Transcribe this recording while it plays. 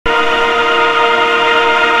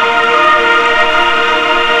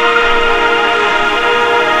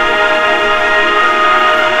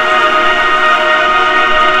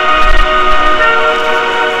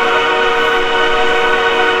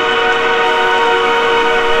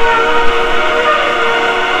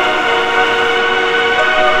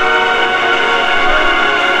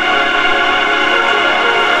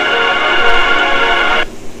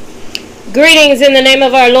Greetings in the name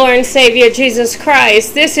of our Lord and Savior Jesus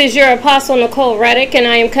Christ. This is your Apostle Nicole Reddick, and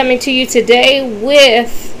I am coming to you today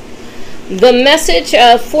with the message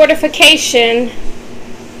of fortification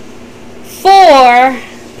for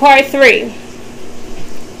part 3.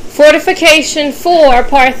 Fortification for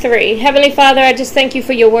part 3. Heavenly Father, I just thank you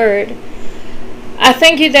for your word. I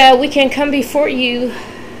thank you that we can come before you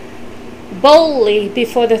boldly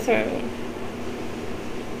before the throne.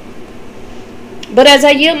 But as I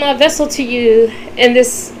yield my vessel to you in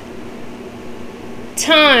this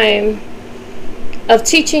time of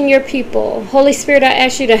teaching your people, Holy Spirit, I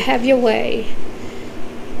ask you to have your way.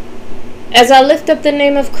 As I lift up the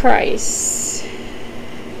name of Christ,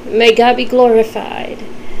 may God be glorified.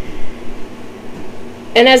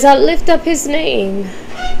 And as I lift up his name,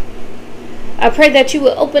 I pray that you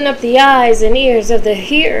will open up the eyes and ears of the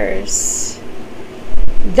hearers,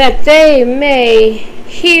 that they may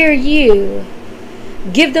hear you.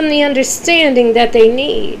 Give them the understanding that they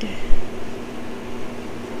need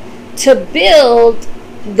to build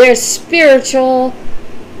their spiritual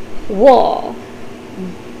wall,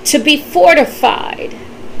 to be fortified.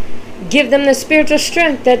 Give them the spiritual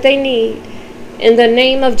strength that they need. In the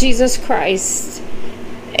name of Jesus Christ,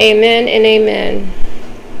 amen and amen.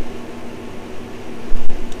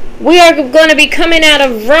 We are going to be coming out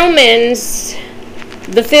of Romans,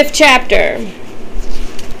 the 5th chapter.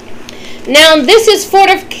 Now, this is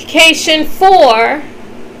fortification for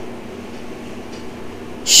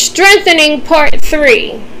strengthening part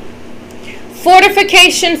 3.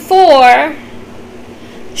 Fortification for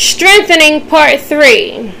strengthening part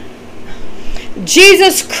 3.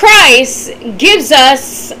 Jesus Christ gives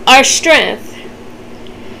us our strength.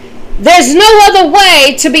 There's no other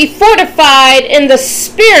way to be fortified in the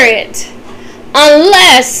Spirit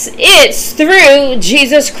unless it's through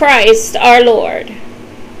Jesus Christ our Lord.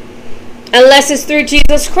 Unless it's through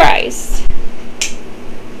Jesus Christ.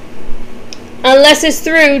 Unless it's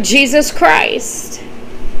through Jesus Christ.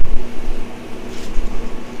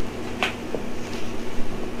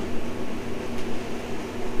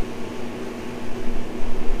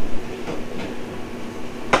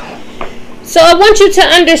 So I want you to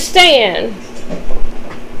understand,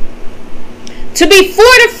 to be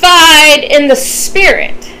fortified in the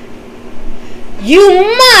Spirit,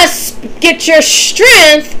 you must get your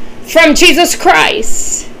strength from Jesus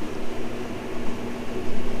Christ.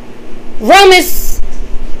 Romans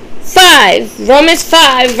 5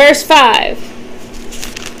 verse 5.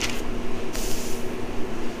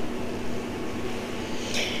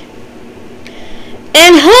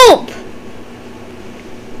 And hope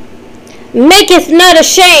maketh not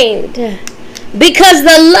ashamed, because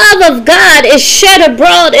the love of God is shed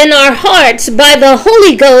abroad in our hearts by the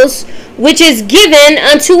Holy Ghost, which is given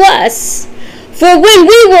unto us. For when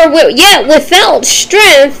we were yet without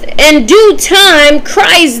strength, in due time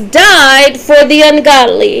Christ died for the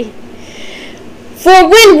ungodly. For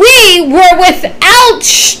when we were without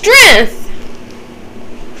strength,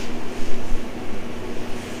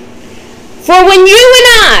 for when you and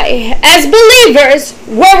I, as believers,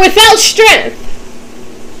 were without strength,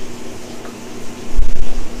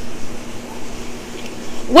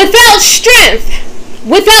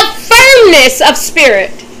 without firmness of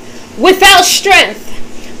spirit, without strength,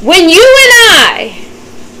 when you and I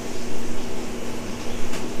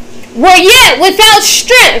were yet without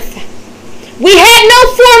strength, we had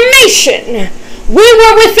no formation, we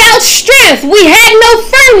were without strength, we had no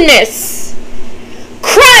firmness,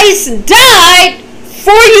 Christ died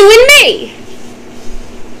for you and me.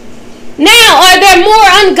 Now, are there more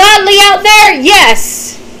ungodly out there?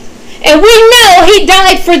 Yes. And we know he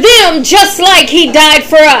died for them just like he died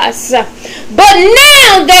for us. But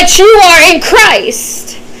now that you are in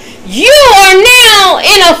Christ, you are now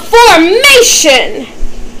in a formation,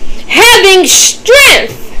 having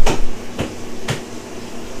strength.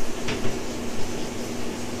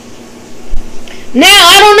 Now,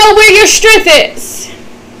 I don't know where your strength is,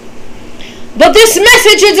 but this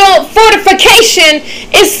message of fortification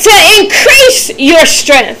is to increase your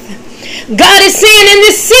strength. God is saying in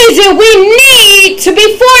this season we need to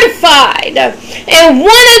be fortified. And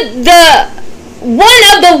one of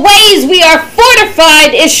the ways we are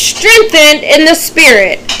fortified is strengthened in the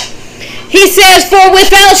Spirit. He says, for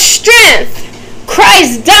without strength,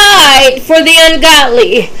 Christ died for the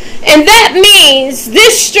ungodly. And that means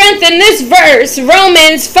this strength in this verse,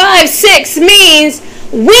 Romans 5:6, means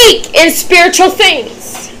weak in spiritual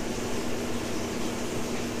things.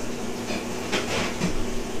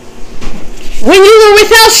 When you were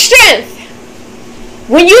without strength,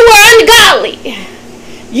 when you were ungodly,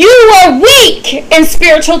 you were weak in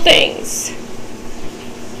spiritual things.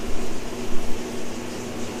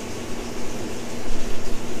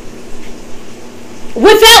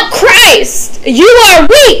 Without Christ, you are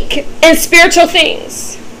weak in spiritual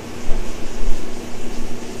things.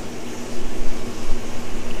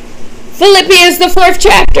 Philippians, the 4th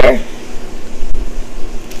chapter.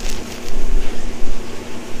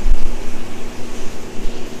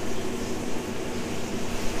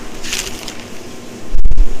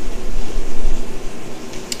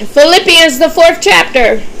 Philippians, the 4th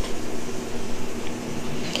chapter.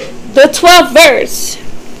 The 12th verse.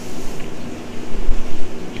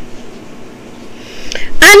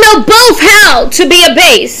 I know both how to be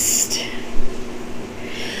abased,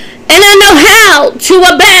 and I know how to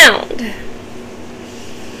abound.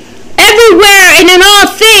 Everywhere and in all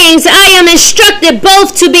things I am instructed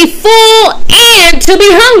both to be full and to be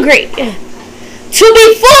hungry, to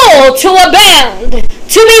be full, to abound,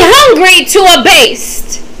 to be hungry, to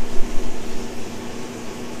abased.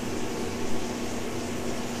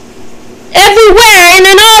 Everywhere and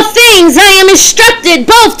in all things I am instructed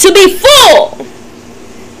both to be full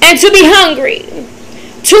and to be hungry,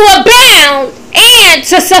 to abound and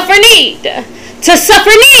to suffer need. To suffer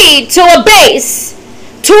need, to abase.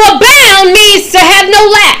 To abound means to have no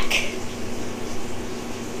lack.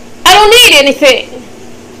 I don't need anything.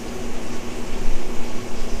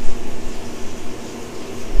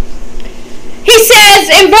 He says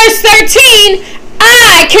in verse 13,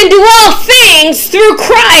 I can do all things through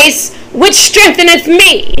Christ which strengtheneth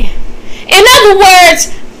me. In other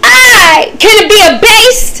words, I can be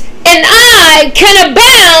abased and I can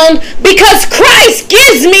abound because Christ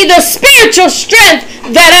gives me the spiritual strength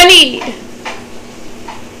that I need.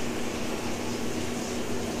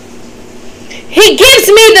 He gives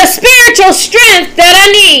me the spiritual strength that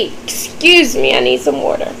I need. Excuse me, I need some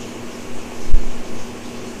water.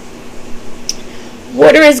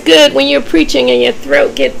 Water is good when you're preaching and your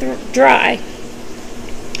throat gets dry.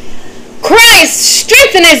 Christ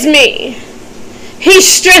strengthens me. He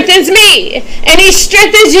strengthens me, and He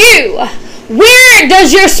strengthens you. Where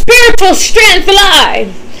does your spiritual strength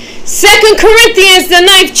lie? 2 Corinthians, the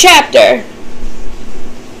 9th chapter.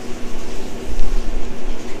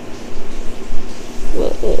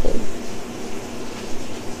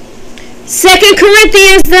 Second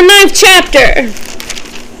Corinthians, the 9th chapter.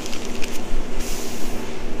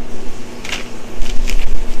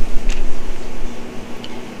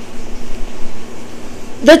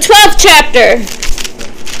 The 12th chapter,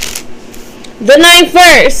 the 9th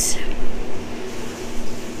verse.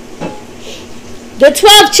 The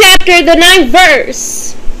 12th chapter, the 9th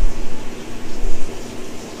verse.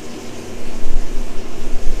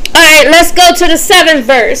 Alright, let's go to the 7th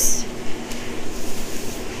verse.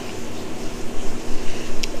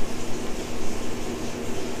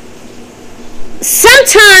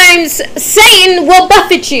 Sometimes Satan will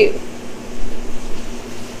buffet you.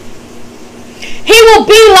 He will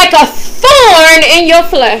be like a thorn in your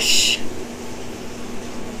flesh.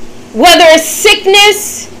 Whether it's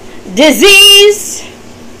sickness, disease,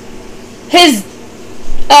 his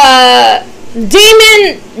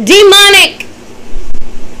demonic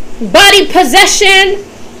body possession,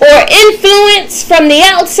 or influence from the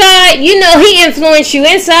outside, you know he influenced you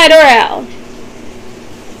inside or out.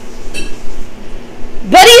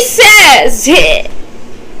 But he says,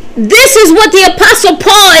 this is what the Apostle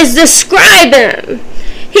Paul is describing.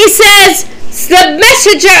 He says, the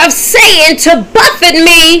messenger of Satan to buffet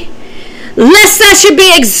me, lest I should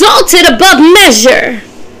be exalted above measure.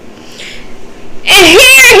 And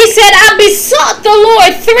here he said, I besought the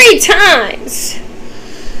Lord 3 times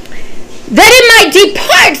that it might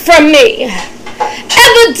depart from me.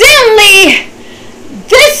 Evidently,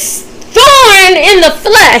 this thorn in the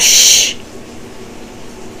flesh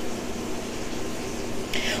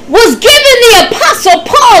was giving the Apostle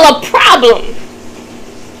Paul a problem.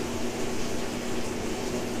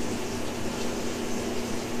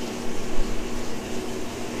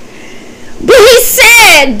 But he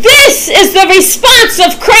said, this is the response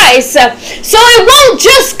of Christ. So it won't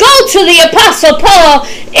just go to the Apostle Paul,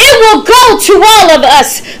 it will go to all of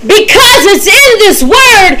us, because it's in this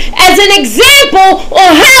word as an example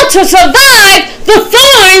on how to survive the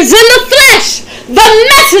thorns in the flesh. The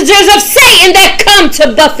messengers of Satan that come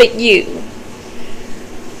to buffet you.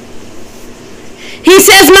 He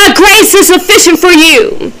says, my grace is sufficient for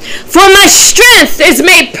you, for my strength is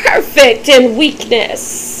made perfect in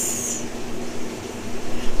weakness.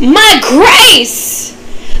 My grace.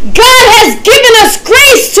 God has given us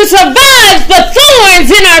grace to survive the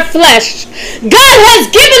thorns in our flesh. God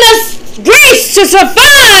has given us grace to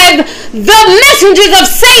survive the messengers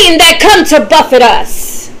of Satan that come to buffet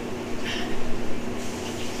us.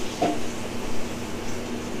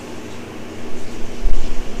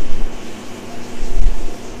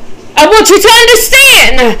 I want you to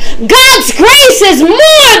understand, God's grace is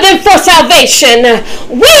more than for salvation.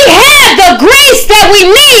 We have the grace that we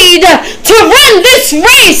need to run this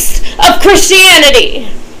race of Christianity.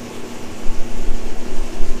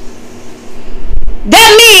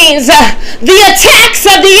 That means the attacks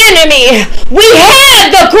of the enemy, we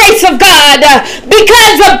have the grace of God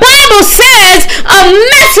because the Bible says a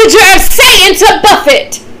messenger of Satan to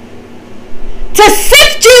buffet, to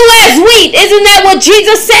sift you as wheat. Isn't that what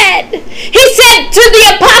Jesus said? He said to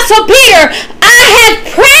the Apostle Peter, I have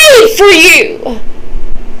prayed for you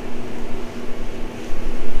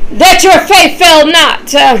that your faith fail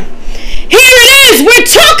not. Here it is. We're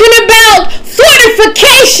talking about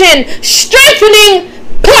fortification, strengthening,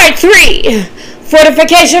 part 3.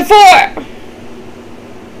 Fortification 4.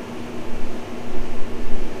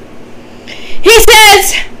 He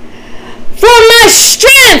says, for my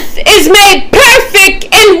strength is made perfect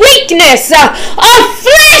in weakness. Our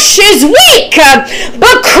flesh is weak,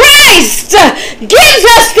 but Christ gives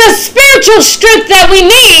us the spiritual strength that we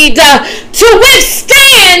need to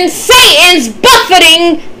withstand Satan's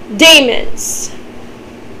buffeting demons.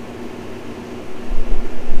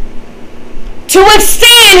 To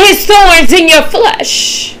withstand his thorns in your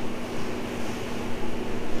flesh.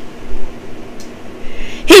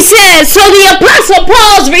 He says, so the Apostle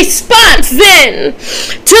Paul's response then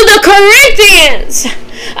to the Corinthians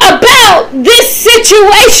about this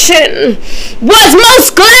situation was,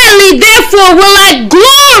 most gladly therefore will I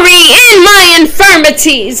glory in my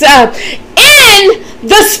infirmities, in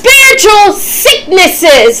the spiritual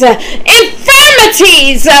sicknesses,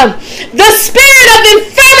 infirmities. The spirit of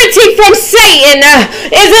infirmity from Satan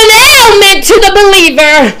is an ailment to the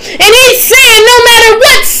believer. And he's saying no matter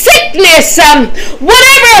what sickness,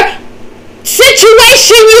 whatever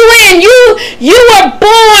situation you're in, you were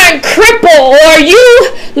born crippled or you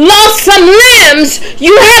lost some limbs, you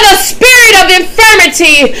have a spirit of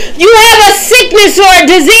infirmity, you have a sickness or a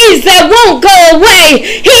disease that won't go away.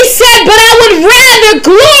 He said, but I would rather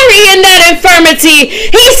glory in that infirmity.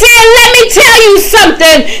 He said, let me tell you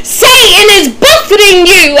something, Satan is buffeting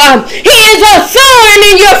you. He is a thorn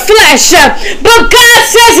in your flesh, but God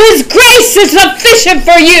says his grace is sufficient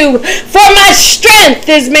for you, for my strength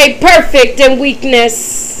is made perfect in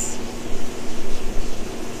weakness.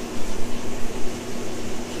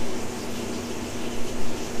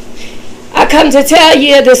 I come to tell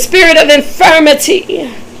you, the spirit of infirmity,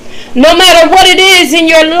 no matter what it is in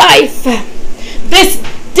your life, this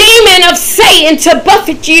demon of Satan to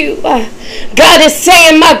buffet you, God is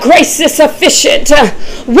saying my grace is sufficient.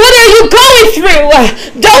 What are you going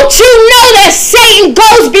through? Don't you know that Satan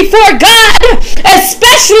goes before God,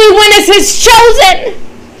 especially when it's his chosen?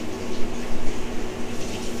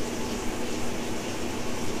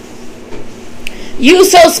 You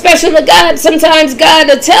so special to God, sometimes God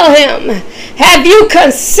will tell him, have you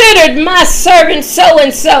considered my servant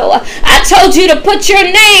so-and-so? I told you to put your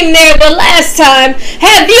name there the last time.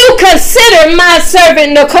 Have you considered my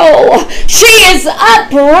servant Nicole? She is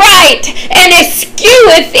upright and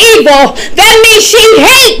escheweth evil. That means she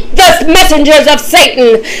hates the messengers of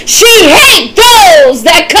Satan. She hates those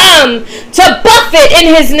that come to buffet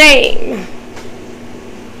in his name.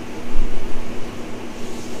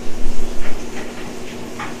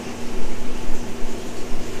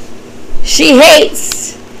 She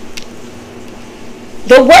hates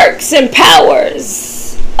the works and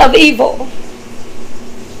powers of evil.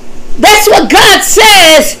 That's what God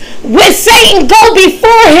says when Satan go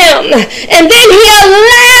before him, and then he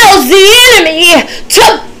allows the enemy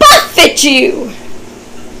to buffet you.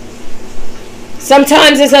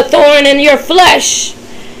 Sometimes it's a thorn in your flesh.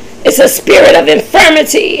 It's a spirit of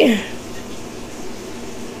infirmity.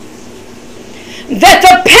 That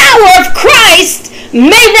the power of Christ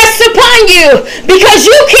may rest upon you, because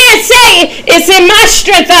you can't say it's in my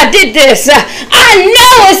strength I did this. I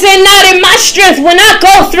know it's not in my strength when I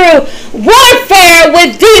go through warfare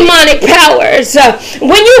with demonic powers.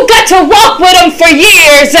 When you got to walk with them for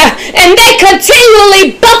years and they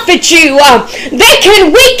continually buffet you, they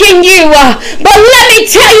can weaken you. But let me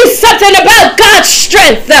tell you something about God's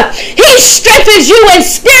strength. He strengthens you in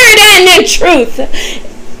spirit and in truth.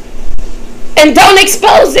 And don't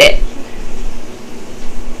expose it.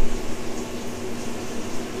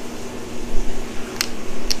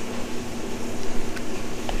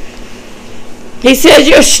 He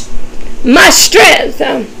says, my strength,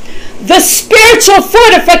 the spiritual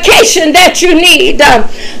fortification that you need,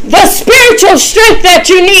 the spiritual strength that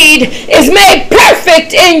you need is made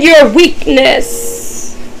perfect in your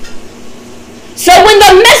weakness. So when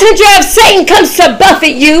the messenger of Satan comes to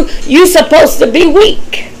buffet you, you're supposed to be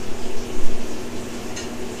weak.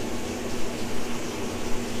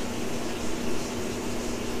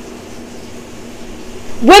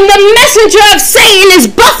 When the messenger of Satan is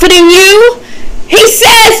buffeting you, he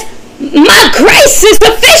says, my grace is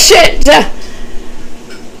sufficient.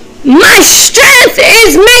 My strength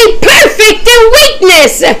is made perfect in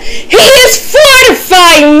weakness. He is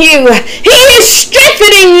fortifying you. He is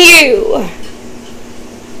strengthening you.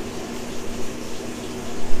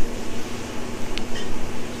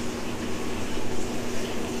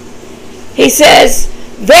 He says,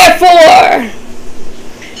 therefore,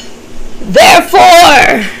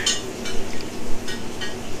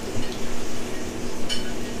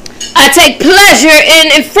 I take pleasure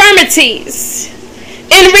in infirmities,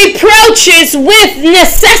 in reproaches with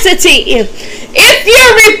necessity. If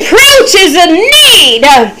your reproach is a need,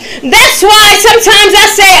 that's why sometimes I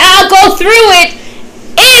say I'll go through it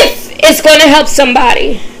if it's going to help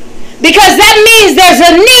somebody. Because that means there's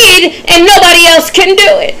a need and nobody else can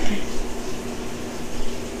do it.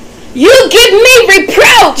 You give me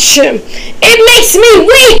reproach. It makes me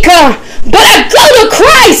weak. But I go to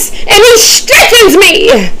Christ and He strengthens me.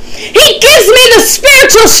 He gives me the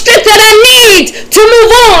spiritual strength that I need to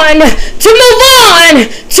move on, to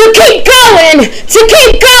keep going.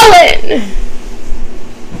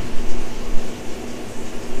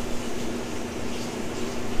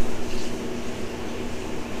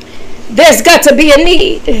 There's got to be a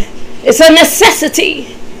need. It's a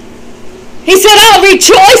necessity. He said, I'll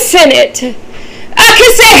rejoice in it. I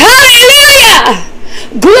can say, hallelujah.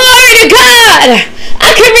 Glory to God.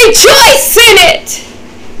 I can rejoice in it.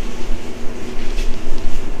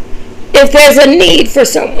 If there's a need for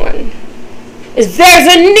someone, if there's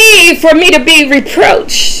a need for me to be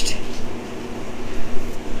reproached,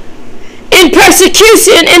 in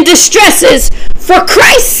persecution and distresses for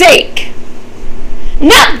Christ's sake,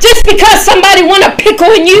 not just because somebody want to pick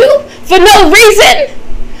on you for no reason,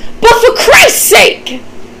 but for Christ's sake.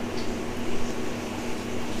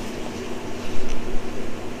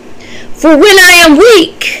 For when I am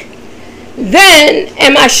weak, then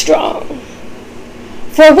am I strong.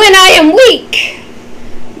 For when I am weak,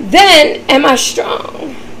 then am I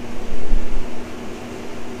strong.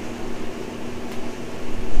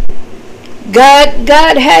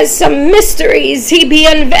 God has some mysteries He be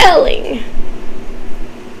unveiling.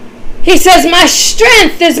 He says, my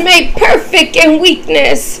strength is made perfect in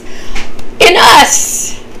weakness. In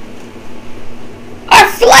us, our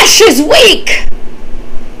flesh is weak.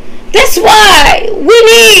 That's why we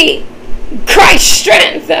need Christ's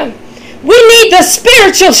strength. We need the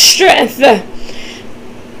spiritual strength.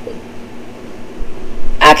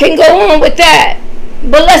 I can go on with that,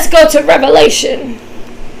 but let's go to Revelation.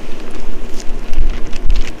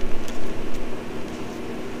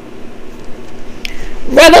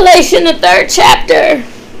 Revelation, the 3rd chapter,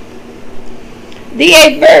 the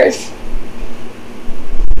 8th verse.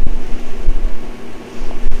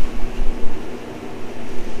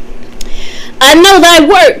 I know thy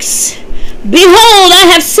works. Behold,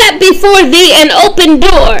 I have set before thee an open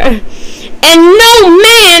door, and no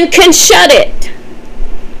man can shut it.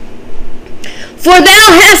 For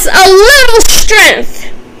thou hast a little strength,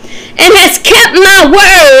 and hast kept my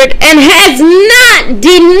word, and hast not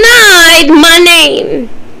denied my name.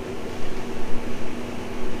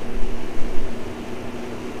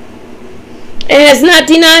 And has not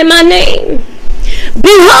denied my name.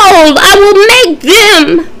 Behold, I will make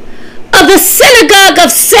them of the synagogue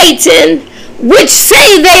of Satan, which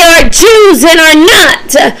say they are Jews and are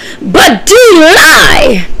not, but do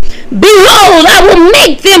lie. Behold, I will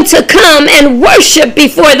make them to come and worship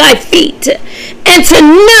before thy feet, and to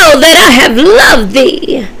know that I have loved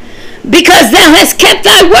thee, because thou hast kept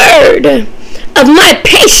thy word of my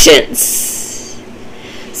patience.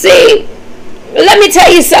 See, let me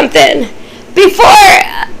tell you something.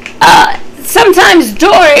 Sometimes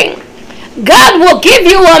during, God will give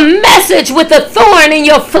you a message with a thorn in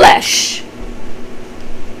your flesh.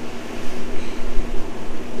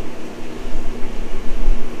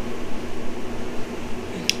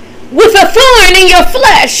 With a thorn in your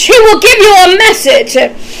flesh, He will give you a message.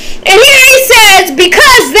 And here He says,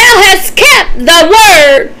 because thou hast kept the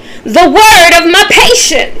word of my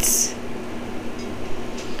patience.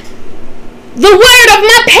 The word of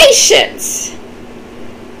my patience.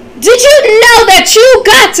 Did you know that you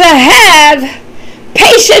got to have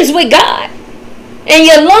patience with God and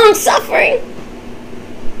your long suffering?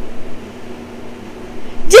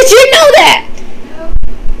 Did you know that?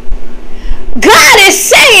 God is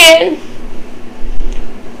saying,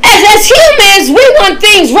 as humans, we want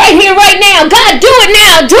things right here, right now. God, do it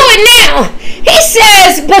now, do it now. He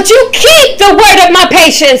says, but you keep the word of my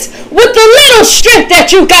patience with the little strength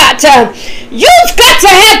that you got. You've got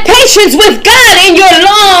to have patience with God in your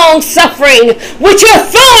long suffering, with your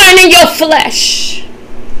thorn in your flesh.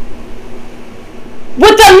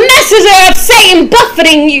 with the messenger of Satan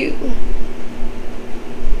buffeting you.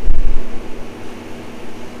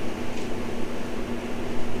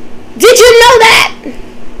 Did you know that?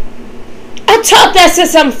 I taught that to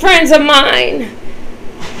some friends of mine.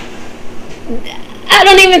 I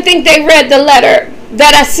don't even think they read the letter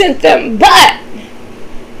that I sent them, but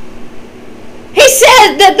he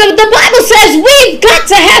said that the Bible says we've got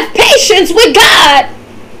to have patience with God.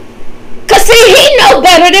 Because see, he knows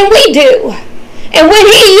better than we do. And when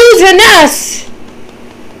he using us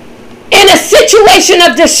in a situation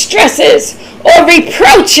of distresses or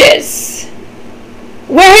reproaches,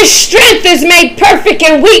 where his strength is made perfect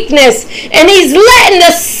in weakness, and he's letting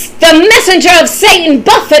the messenger of Satan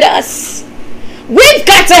buffet us, we've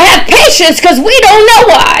got to have patience because we don't know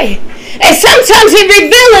why. And sometimes he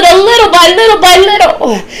reveals it a little by little by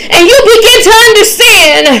little. And you begin to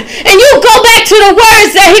understand. And you go back to the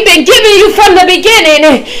words that he's been giving you from the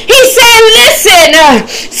beginning. He said, listen,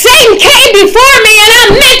 Satan came before me and I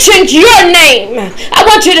mentioned your name. I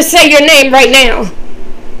want you to say your name right now.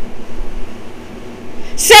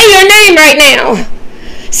 Say your name right now.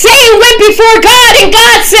 Satan went before God and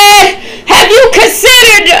God said, have you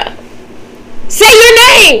considered? Say your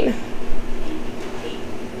name.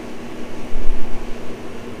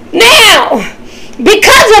 Now,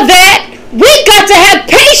 because of that, we've got to have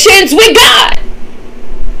patience with God.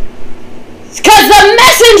 Because the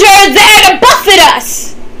messenger is there to buffet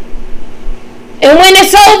us. And when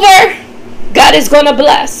it's over, God is going to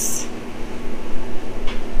bless.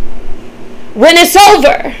 When it's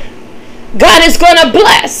over, God is going to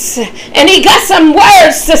bless. And he got some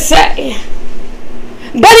words to say.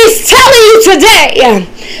 But he's telling you today,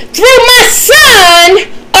 through my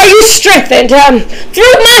son, are you strengthened?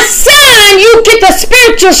 Through my son, you get the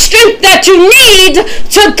spiritual strength that you need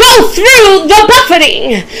to go through the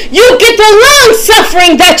buffeting. You get the long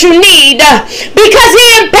suffering that you need because he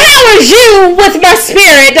empowers you with my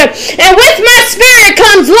spirit. And with my spirit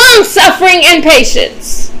comes long suffering and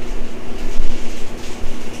patience.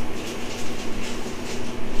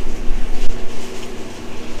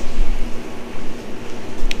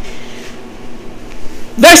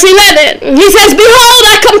 Verse 11, he says, behold,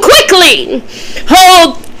 I come quickly.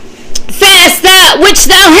 Hold fast that which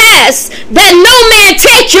thou hast, that no man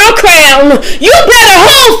take your crown. You better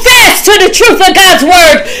hold fast to the truth of God's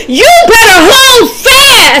word. You better hold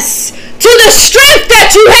fast to the strength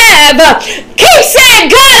that you have. Keep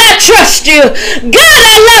saying, God, I trust you. God,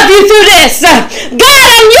 I love you through this. God,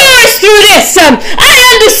 I'm yours through this. I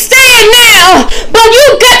understand now, but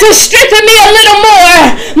you've got to strengthen me a little more.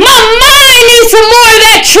 My mind needs some more of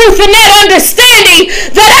that truth and that understanding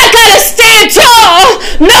that I got to stand tall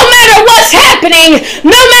no matter what's happening,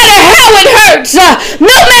 no matter how it hurts,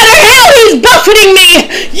 no matter how he's buffeting me.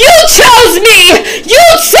 You chose me. You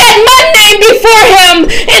said my name before him,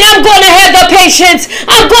 and I'm going to have the patience.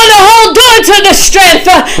 I'm going to hold on to the strength.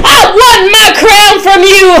 I want my crown from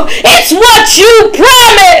you. It's what you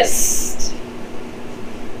promised.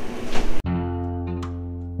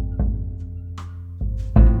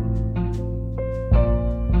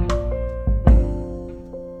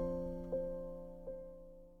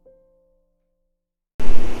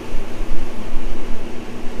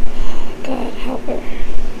 God help her.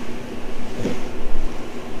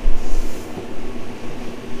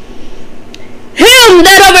 Him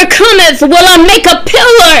that overcometh will I make a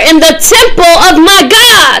pillar in the temple of my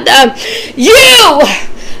God. You,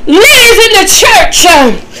 leaders in the church,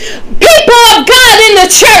 people of God in the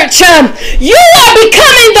church, you are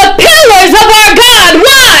becoming the pillars of our God.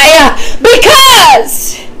 Why?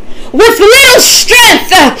 Because with little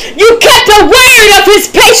strength, you kept the word of his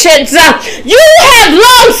patience. You have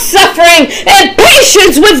long suffering and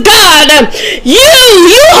patience with God. You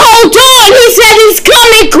hold on. He said he's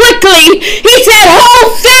coming quickly. He said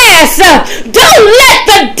hold fast. Don't let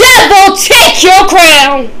the devil take your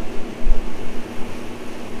crown.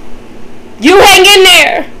 You hang in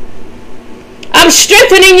there. I'm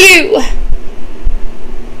strengthening you.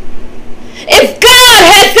 If God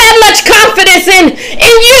has that much confidence in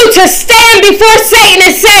you to stand before Satan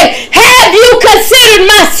and say, have you considered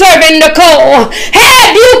my servant Nicole?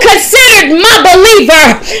 Have you considered my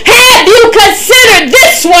believer? Have you considered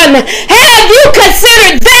this one? Have you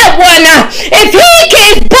considered that one? If he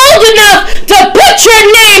is bold enough to put your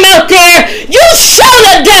name out there, you show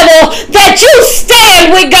the devil that you stand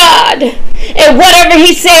with God. And whatever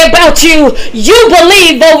he say about you, you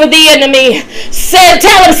believe over the enemy.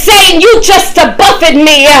 Tell him, Satan, you just buffeted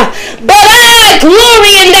me. But I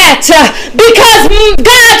glory in that because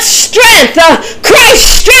God's strength,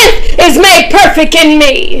 Christ's strength is made perfect in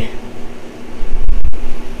me.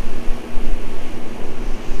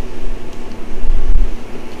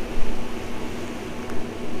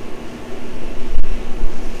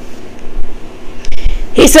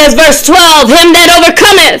 says, verse 12, him that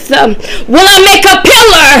overcometh will I make a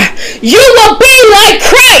pillar. You will be like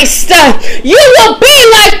Christ. You will be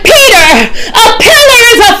like Peter. A pillar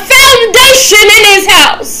is a foundation in his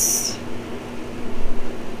house.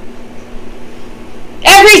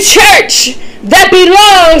 Every church that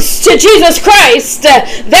belongs to Jesus Christ,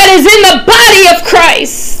 that is in the body of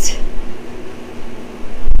Christ,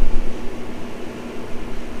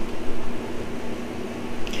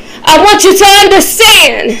 I want you to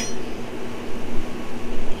understand,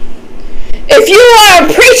 if you are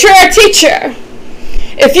a preacher or teacher,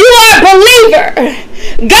 if you are a believer,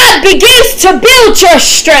 God begins to build your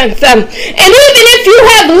strength. And even if you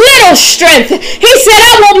have little strength, he said,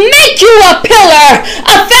 I will make you a pillar,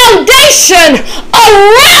 a foundation, a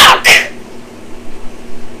rock,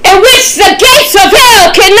 in which the gates of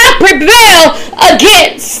hell cannot prevail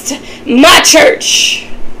against. My church.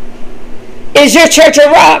 Is your church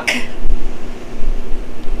a rock?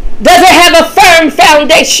 Does it have a firm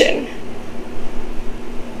foundation?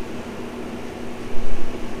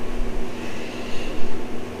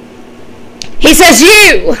 He says,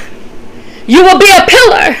 you will be a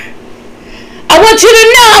pillar. I want you to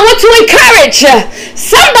know, I want to encourage you.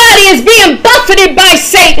 Somebody is being buffeted by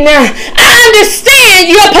Satan. I understand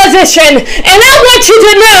your position, and I want you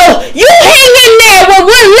to know, you hang in there with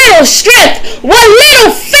what little strength, what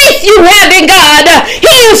little faith you have in God.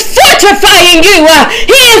 He is fortifying you.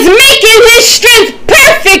 He is making his strength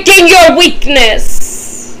perfect in your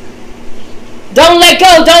weakness. Don't let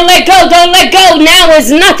go, don't let go, don't let go. Now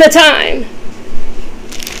is not the time.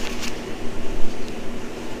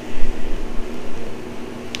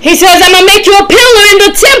 He says, I'm going to make you a pillar in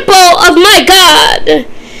the temple of my God,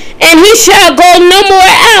 and he shall go no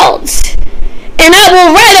more out. And I will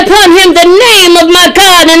write upon him the name of my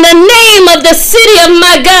God, and the name of the city of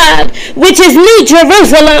my God, which is New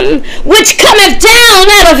Jerusalem, which cometh down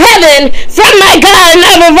out of heaven from my God, and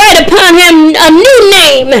I will write upon him a new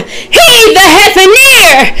name. He that hath an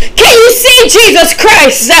ear, can you see Jesus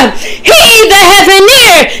Christ? He that hath an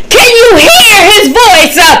ear, can you hear his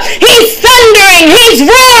voice? He's thundering, he's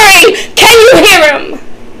roaring. Can you hear him?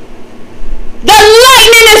 The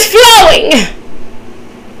lightning is flowing.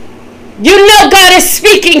 You know God is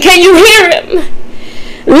speaking. Can you hear him?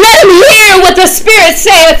 Let him hear what the Spirit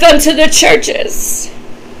saith unto the churches.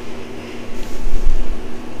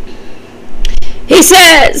 He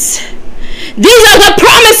says, these are the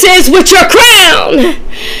promises which are crowned.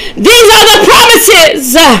 These are the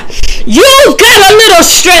promises. You've got a little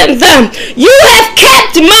strength. You have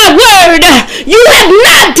kept my word. You have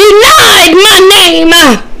not denied my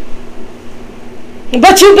name.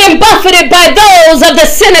 But you've been buffeted by those of the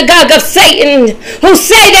synagogue of Satan who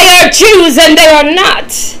say they are Jews and they are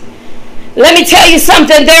not. Let me tell you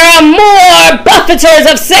something. There are more buffeters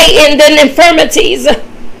of Satan than infirmities.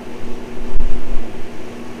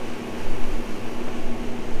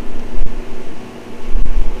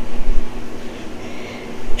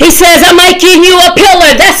 He says, I'm making you a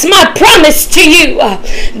pillar. That's my promise to you.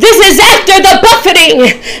 This is after the buffeting.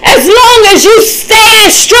 As long as you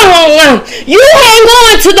stand strong, you hang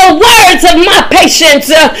on to the words of my patience.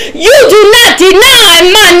 You do not deny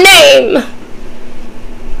my name.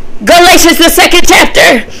 Galatians, the 2nd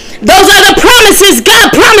chapter. Those are the promises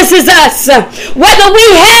God promises us. Whether we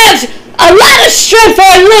have a lot of strength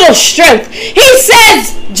or a little strength. He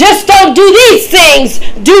says, just don't do these things.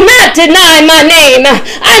 Do not deny my name.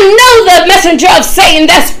 I know the messenger of Satan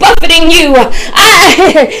that's buffeting you.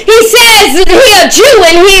 He says he's a Jew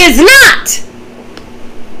and he is not.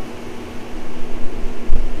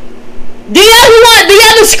 The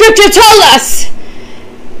other scripture told us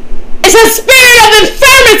it's a spirit of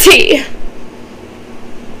infirmity.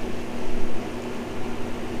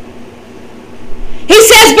 He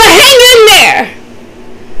says, but hang in there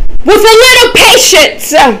with a little patience.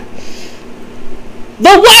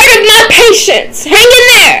 The word of my patience. Hang in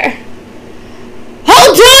there.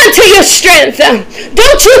 Hold on to your strength.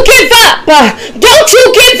 Don't you give up. Don't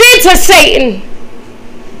you give in to Satan.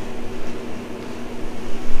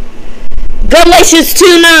 Galatians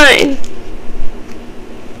 2:9.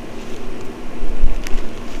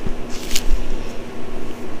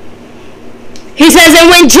 He says, and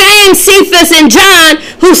when James, Cephas, and John,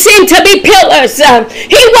 who seemed to be pillars,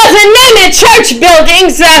 he wasn't naming church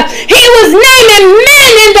buildings. He was naming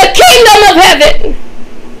men in the kingdom of heaven.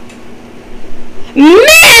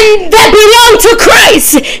 Men that belong to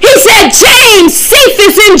Christ. He said, James,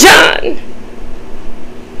 Cephas, and John.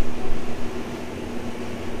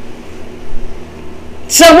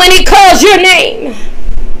 So when he calls your name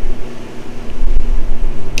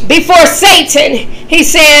before Satan, he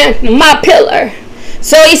said, my pillar.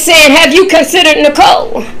 So he's saying, have you considered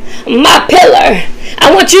Nicole, my pillar?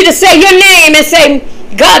 I want you to say your name and say,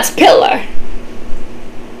 God's pillar.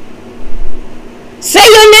 Say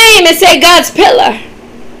your name and say, God's pillar.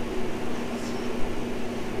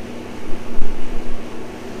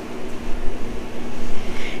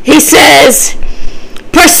 He says,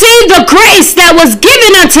 perceive the grace that was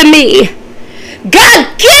given unto me.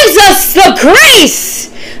 God gives us the grace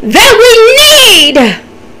that we need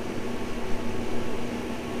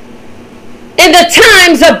in the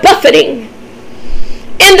times of buffeting,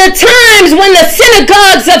 in the times when the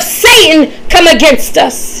synagogues of Satan come against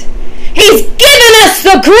us. He's given us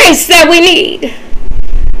the grace that we need.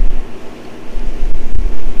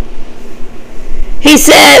 He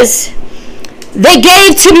says, they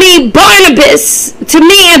gave to me and Barnabas,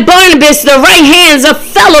 the right hands of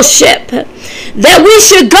fellowship, that we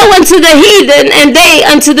should go unto the heathen, and they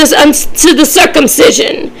unto the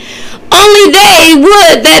circumcision. Only they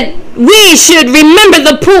would that we should remember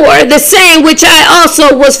the poor, the same which I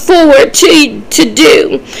also was forward to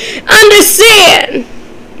do. Understand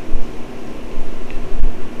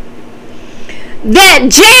that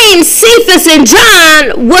James, Cephas, and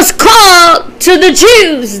John was called to the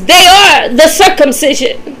Jews. They are the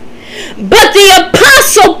circumcision. But the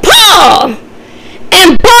apostle Paul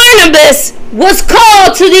and Barnabas was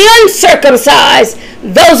called to the uncircumcised.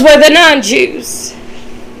 Those were the non-Jews.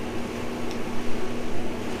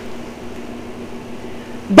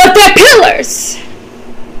 But they're pillars.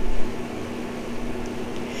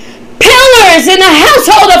 Pillars in the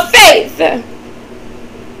household of faith.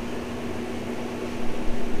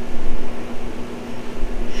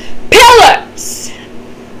 Pillars.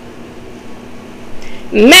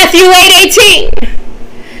 Matthew 8:18.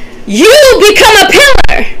 You become a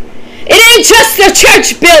pillar. It ain't just the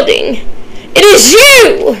church building. It is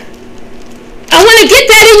you. I want to get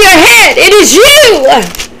that in your head. It is you.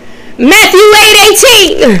 Matthew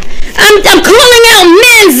 8:18. I'm calling out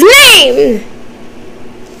men's name.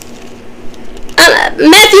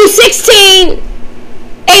 Matthew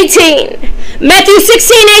 16:18. Matthew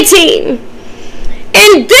 16:18.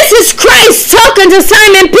 And this is Christ talking to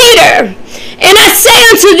Simon Peter. And I say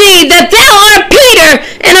unto thee that thou art Peter,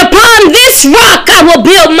 and upon this rock I will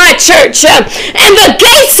build my church, and the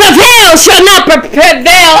gates of hell shall not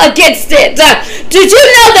prevail against it. Did you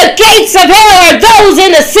know the gates of hell are those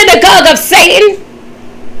in the synagogue of Satan?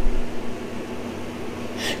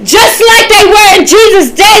 Just like they were in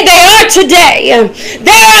Jesus' day, they are today.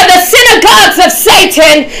 They are the synagogues of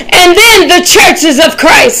Satan and then the churches of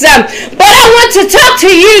Christ. But I want to talk to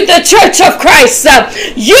you, the church of Christ.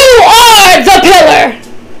 You are the pillar.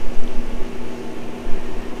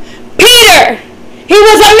 Peter, he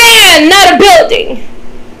was a man, not a building.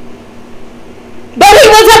 But he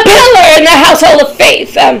was a pillar in the household of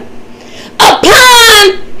faith.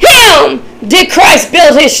 Upon him did Christ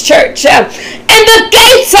build his church. And the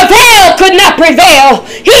gates of hell could not prevail.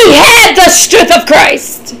 He had the strength of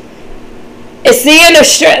Christ. It's the inner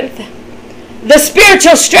strength, the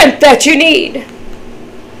spiritual strength that you need.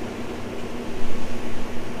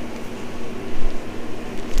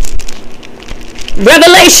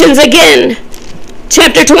 Revelations again,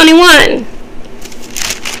 chapter 21.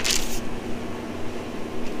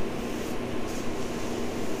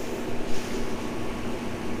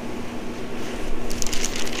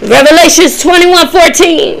 Revelations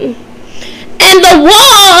 21:14. And the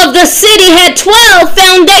wall of the city had 12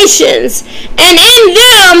 foundations, and in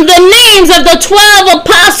them the names of the 12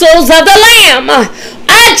 apostles of the Lamb.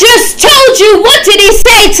 I just told you, what did he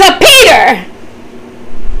say to Peter?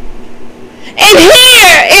 And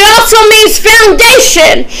here it also means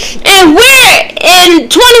foundation. And we're in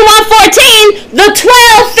 21:14, the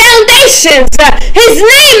 12 foundations. His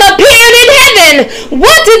name appeared in heaven.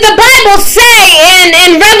 What did the Bible say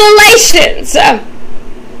in Revelations?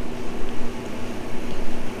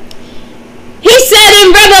 He said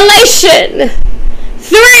in Revelation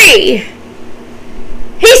 3,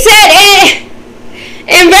 he said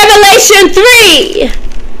in Revelation 3,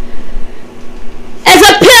 as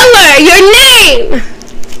a pillar, your name,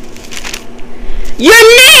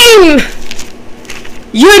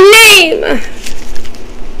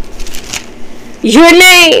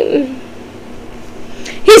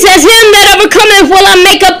 he says, him that overcometh will I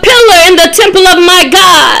make a pillar in the temple of my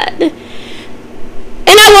God,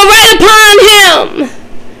 and I will write upon him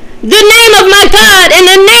the name of my God and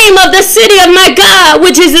the name of the city of my God,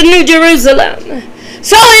 which is the New Jerusalem.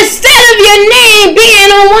 So instead of your name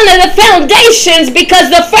being on one of the foundations, because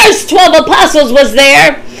the first 12 apostles was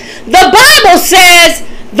there, the Bible says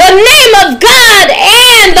the name of God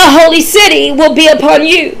and the holy city will be upon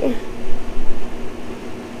you.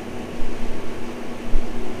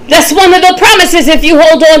 That's one of the promises if you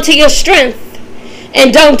hold on to your strength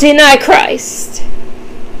and don't deny Christ.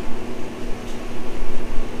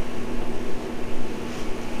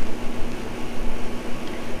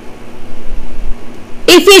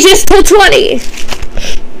 Ephesians 2:20.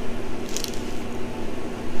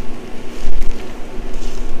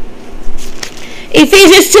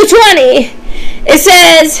 Ephesians 2:20. It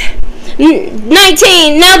says,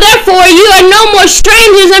 19, now therefore you are no more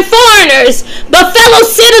strangers and foreigners, but fellow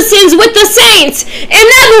citizens with the saints. In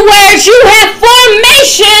other words, you have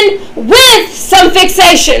formation with some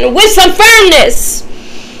fixation, with some firmness,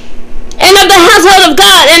 and of the household of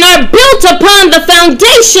God, and are built upon the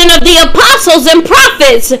foundation of the apostles and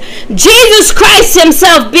prophets, Jesus Christ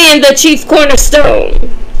himself being the chief cornerstone.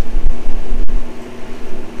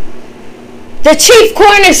 The chief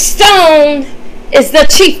cornerstone is the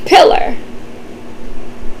chief pillar.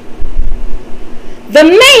 The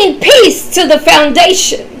main piece to the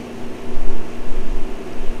foundation.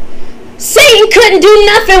 Satan couldn't do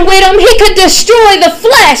nothing with him. He could destroy the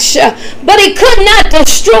flesh, but he could not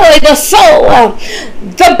destroy the soul.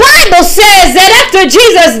 The Bible says that after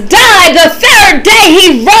Jesus died, the third day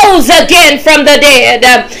he rose again from the dead.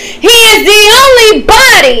 He is the only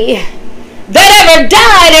body that ever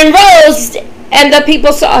died and rose, and the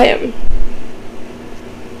people saw him.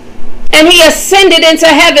 And he ascended into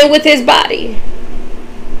heaven with his body.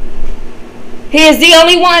 He is the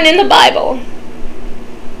only one in the Bible.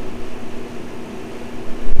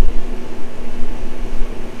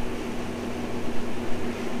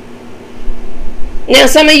 Now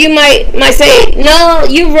some of you might say, no,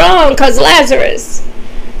 you're wrong, because Lazarus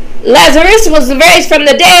was raised from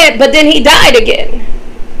the dead, but then he died again.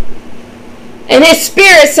 And his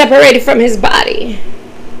spirit separated from his body.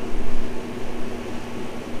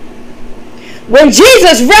 When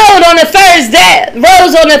Jesus rose on the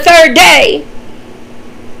third day,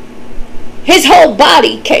 his whole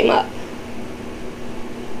body came up.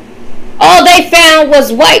 All they found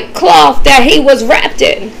was white cloth that he was wrapped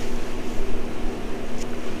in.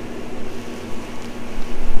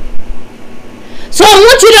 So I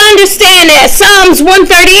want you to understand that Psalms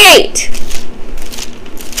 138.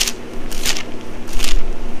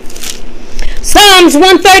 Psalms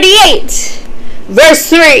 138, verse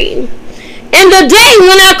 3. In the day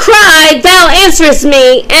when I cried, thou answerest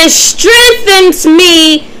me, and strengthenest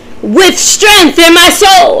me with strength in my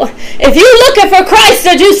soul. If you're looking for Christ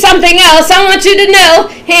to do something else, I want you to know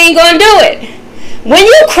he ain't going to do it. When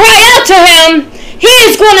you cry out to him, he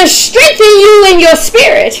is going to strengthen you in your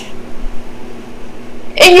spirit,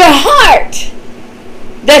 in your heart,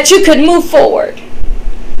 that you could move forward,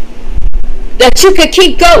 that you could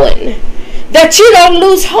keep going, that you don't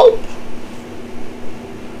lose hope.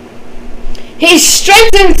 He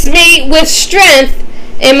strengthens me with strength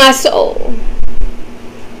in my soul.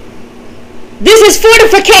 This is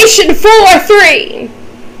fortification 4:3.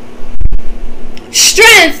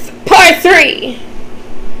 Strength part 3.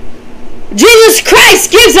 Jesus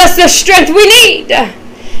Christ gives us the strength we need,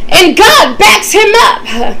 and God backs him up.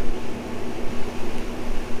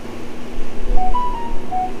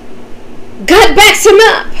 God backs him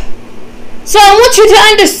up. So I want you to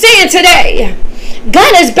understand today,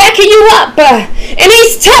 God is backing you up, and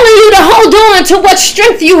he's telling you to hold on to what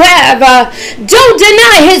strength you have. Don't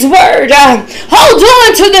deny his word. Hold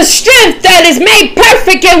on to the strength that is made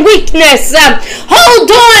perfect in weakness.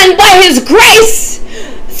 Hold on by his grace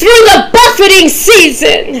through the buffeting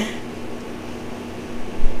season.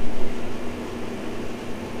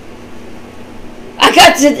 I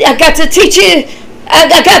got to teach you,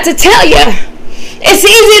 I got to tell you, it's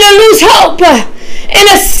easy to lose hope in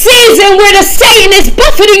a season where the Satan is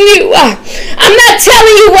buffeting you. I'm not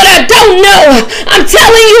telling you what I don't know. I'm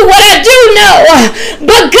telling you what I do know.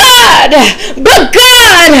 But God.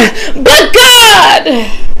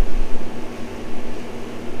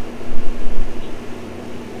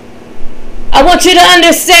 I want you to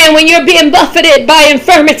understand, when you're being buffeted by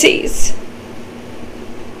infirmities,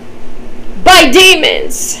 by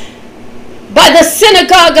demons, by the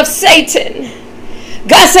synagogue of Satan,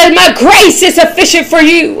 God said, my grace is sufficient for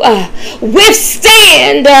you.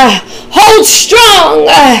 Withstand. Hold strong.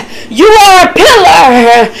 You are a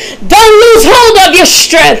pillar. Don't lose hold of your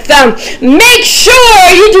strength. Make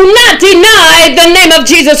sure you do not deny the name of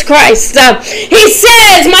Jesus Christ. He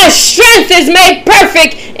says, my strength is made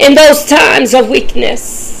perfect in those times of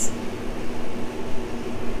weakness.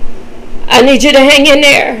 I need you to hang in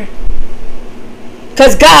there,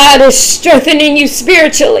 because God is strengthening you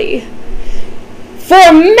spiritually.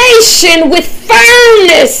 Formation with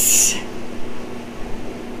firmness.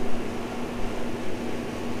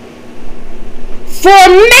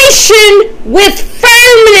 Formation with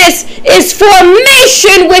firmness is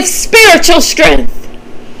formation with spiritual strength.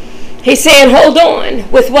 He's saying, hold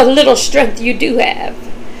on with what little strength you do have,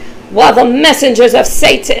 while the messengers of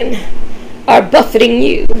Satan are buffeting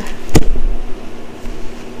you.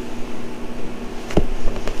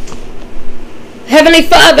 Heavenly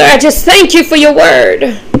Father, I just thank you for your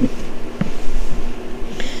word.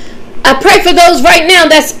 I pray for those right now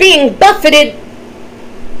that's being buffeted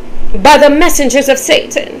by the messengers of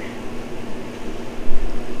Satan.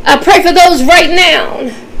 I pray for those right now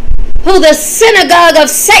who the synagogue of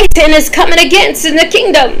Satan is coming against in the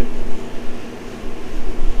kingdom.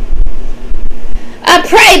 I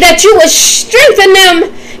pray that you would strengthen them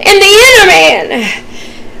in the inner man,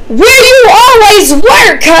 where you always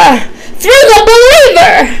work through the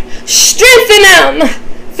believer. Strengthen them,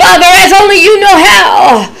 Father, as only you know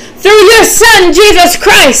how, through your Son, Jesus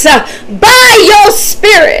Christ, by your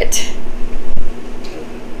Spirit.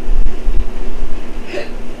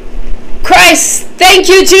 Christ, thank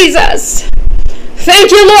you, Jesus.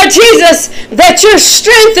 Thank you, Lord Jesus, that your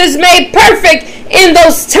strength is made perfect in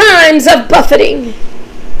those times of buffeting.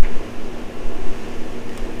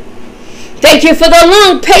 Thank you for the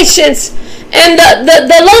long patience and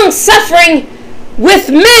the long suffering with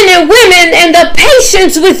men and women, and the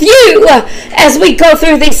patience with you as we go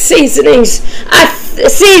through these seasons.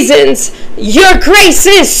 Your grace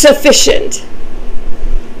is sufficient.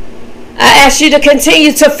 I ask you to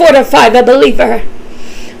continue to fortify the believer.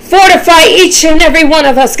 Fortify each and every one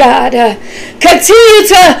of us, God. Continue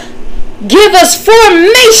to give us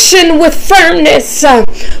formation with firmness,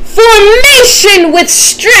 formation with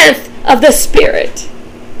strength of the Spirit.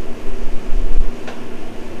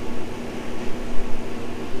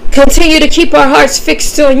 Continue to keep our hearts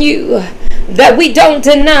fixed on you, that we don't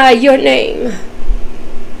deny your name,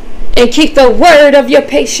 and keep the word of your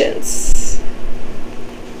patience.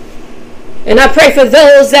 And I pray for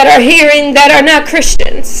those that are hearing that are not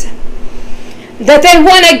Christians, that they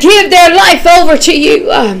want to give their life over to you,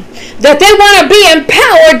 that they want to be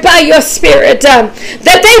empowered by your Spirit, that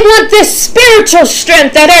they want this spiritual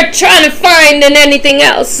strength that they're trying to find in anything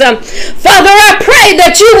else. Father, I pray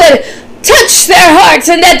that you would touch their hearts,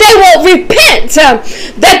 and that they will repent,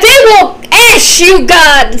 that they will ask you,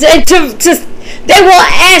 God, they will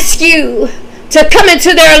ask you to come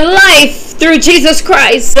into their life through Jesus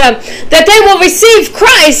Christ, that they will receive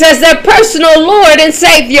Christ as their personal Lord and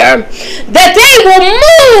Savior, that they will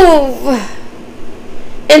move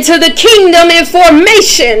into the kingdom in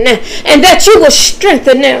formation, and that you will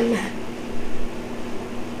strengthen them.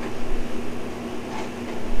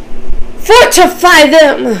 Fortify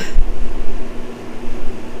them,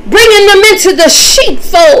 bringing them into the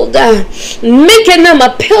sheepfold, making them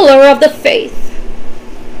a pillar of the faith.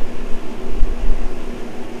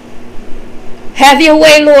 Have your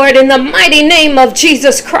way, Lord, in the mighty name of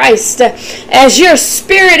Jesus Christ, as your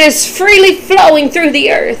Spirit is freely flowing through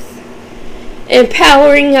the earth,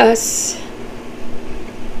 empowering us.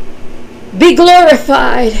 Be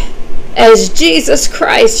glorified as Jesus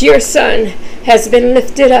Christ, your Son, has been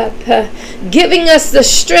lifted up, giving us the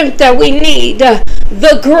strength that we need,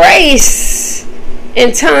 the grace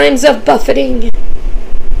in times of buffeting.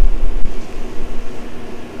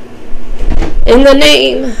 In the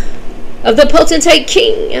name of the potentate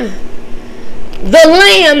King, the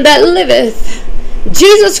Lamb that liveth,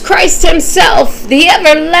 Jesus Christ himself, the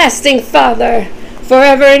everlasting Father,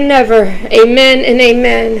 forever and ever. Amen and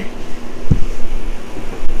amen.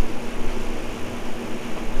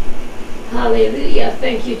 Hallelujah.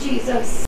 Thank you, Jesus.